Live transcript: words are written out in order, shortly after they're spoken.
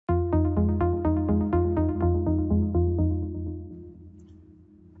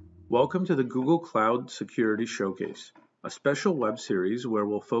Welcome to the Google Cloud Security Showcase, a special web series where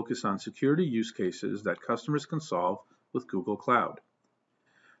we'll focus on security use cases that customers can solve with Google Cloud.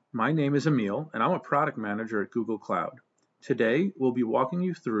 My name is Emil, and I'm a product manager at Google Cloud. Today, we'll be walking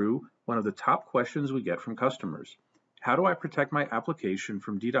you through one of the top questions we get from customers. How do I protect my application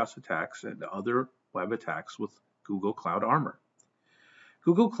from DDoS attacks and other web attacks with Google Cloud Armor?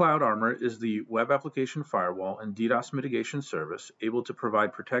 Google Cloud Armor is the web application firewall and DDoS mitigation service able to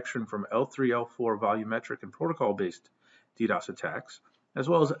provide protection from L3, L4 volumetric and protocol-based DDoS attacks, as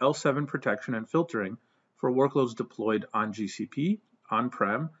well as L7 protection and filtering for workloads deployed on GCP,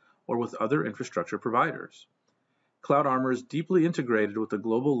 on-prem, or with other infrastructure providers. Cloud Armor is deeply integrated with the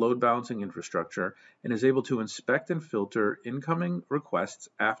global load balancing infrastructure and is able to inspect and filter incoming requests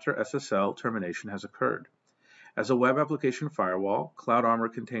after SSL termination has occurred. As a web application firewall, Cloud Armor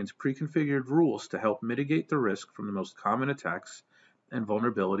contains pre-configured rules to help mitigate the risk from the most common attacks and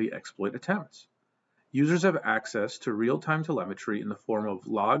vulnerability exploit attempts. Users have access to real-time telemetry in the form of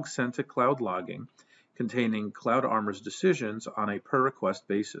logs sent to Cloud Logging, containing Cloud Armor's decisions on a per-request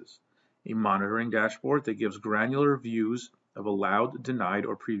basis, a monitoring dashboard that gives granular views of allowed, denied,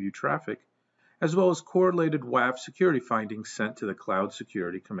 or preview traffic, as well as correlated WAF security findings sent to the Cloud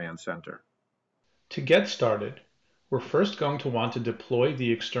Security Command Center. To get started, we're first going to want to deploy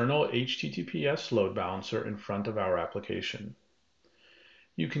the external HTTPS load balancer in front of our application.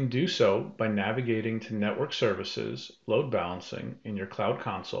 You can do so by navigating to Network Services, Load Balancing in your Cloud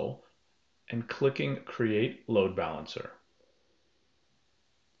Console and clicking Create Load Balancer.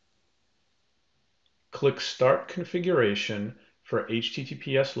 Click Start Configuration for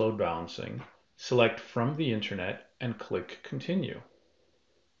HTTPS Load Balancing, select From the Internet, and click Continue.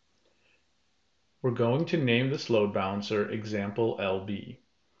 We're going to name this load balancer Example LB.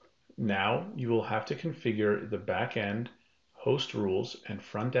 Now you will have to configure the backend, host rules, and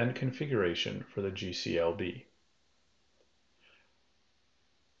front-end configuration for the GCLB.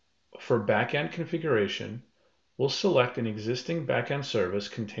 For backend configuration, we'll select an existing backend service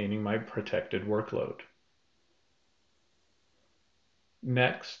containing my protected workload.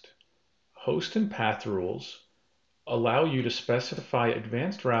 Next, host and path rules allow you to specify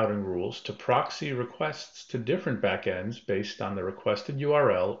advanced routing rules to proxy requests to different backends based on the requested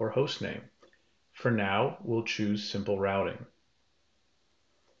URL or hostname. For now, we'll choose simple routing.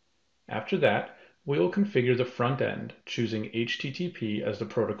 After that, we will configure the front end, choosing HTTP as the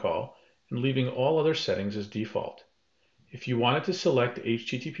protocol and leaving all other settings as default. If you wanted to select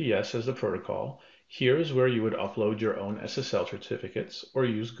HTTPS as the protocol, here is where you would upload your own SSL certificates or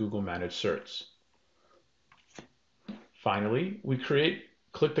use Google Managed Certs. Finally, we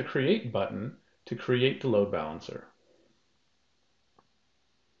click the Create button to create the load balancer.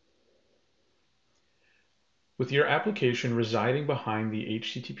 With your application residing behind the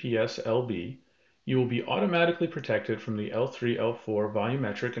HTTPS LB, you will be automatically protected from the L3, L4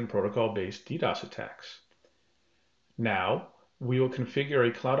 volumetric and protocol-based DDoS attacks. Now, we will configure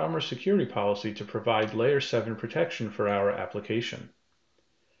a Cloud Armor security policy to provide Layer 7 protection for our application.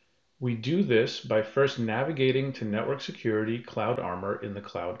 We do this by first navigating to Network Security Cloud Armor in the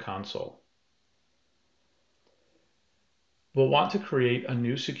Cloud Console. We'll want to create a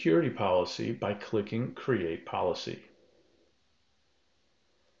new security policy by clicking Create Policy.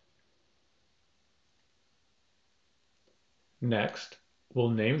 Next, we'll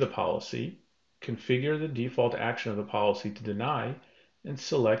name the policy, configure the default action of the policy to deny, and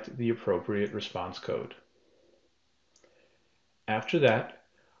select the appropriate response code. After that,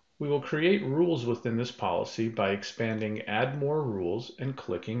 we will create rules within this policy by expanding Add More Rules and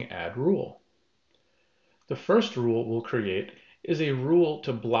clicking Add Rule. The first rule we'll create is a rule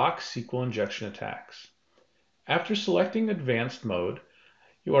to block SQL injection attacks. After selecting Advanced Mode,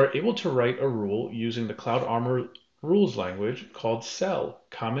 you are able to write a rule using the Cloud Armor rules language called CEL,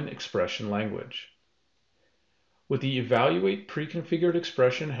 Common Expression Language. With the Evaluate Pre-configured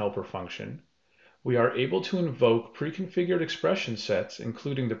Expression helper function, we are able to invoke pre-configured expression sets,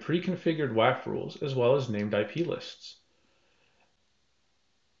 including the pre-configured WAF rules, as well as named IP lists.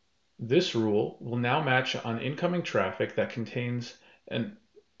 This rule will now match on incoming traffic that contains an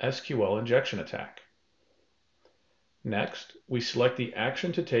SQL injection attack. Next, we select the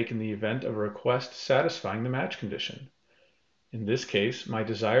action to take in the event of a request satisfying the match condition. In this case, my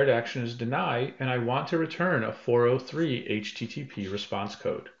desired action is deny, and I want to return a 403 HTTP response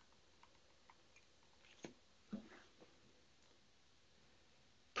code.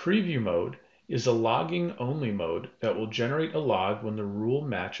 Preview mode is a logging-only mode that will generate a log when the rule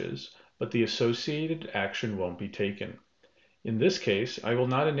matches, but the associated action won't be taken. In this case, I will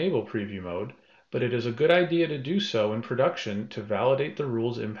not enable preview mode, but it is a good idea to do so in production to validate the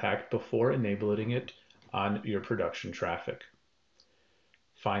rule's impact before enabling it on your production traffic.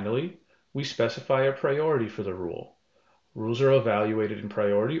 Finally, we specify a priority for the rule. Rules are evaluated in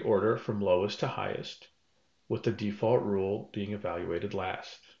priority order from lowest to highest, with the default rule being evaluated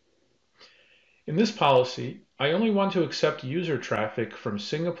last. In this policy, I only want to accept user traffic from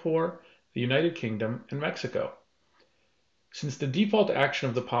Singapore, the United Kingdom, and Mexico. Since the default action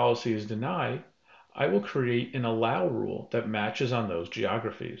of the policy is deny, I will create an allow rule that matches on those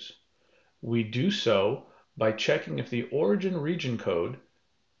geographies. We do so by checking if the origin region code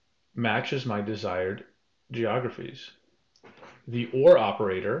matches my desired geographies. The OR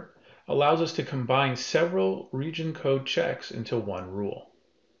operator allows us to combine several region code checks into one rule.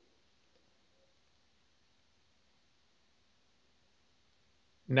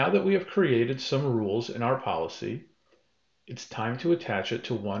 Now that we have created some rules in our policy, it's time to attach it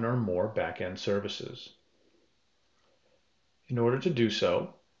to one or more back-end services. In order to do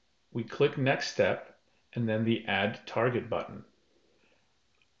so, we click Next Step and then the Add Target button.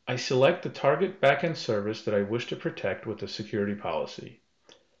 I select the target back-end service that I wish to protect with the security policy.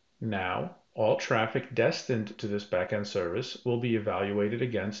 Now, all traffic destined to this back-end service will be evaluated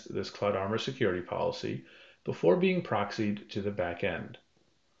against this CloudArmor security policy before being proxied to the back-end.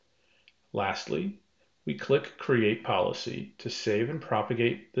 Lastly, we click Create Policy to save and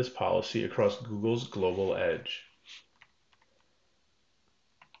propagate this policy across Google's global edge.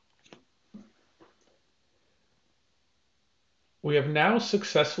 We have now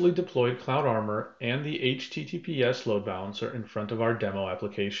successfully deployed CloudArmor and the HTTPS load balancer in front of our demo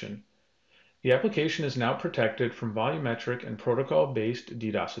application. The application is now protected from volumetric and protocol-based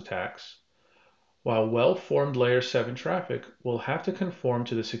DDoS attacks, while well-formed Layer 7 traffic will have to conform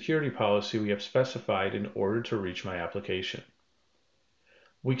to the security policy we have specified in order to reach my application.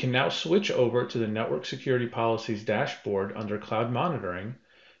 We can now switch over to the Network Security Policies dashboard under Cloud Monitoring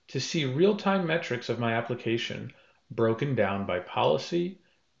to see real-time metrics of my application broken down by policy,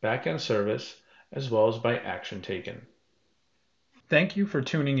 back-end service, as well as by action taken. Thank you for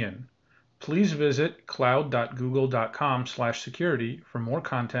tuning in. Please visit cloud.google.com/security for more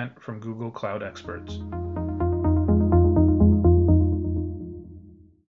content from Google Cloud experts.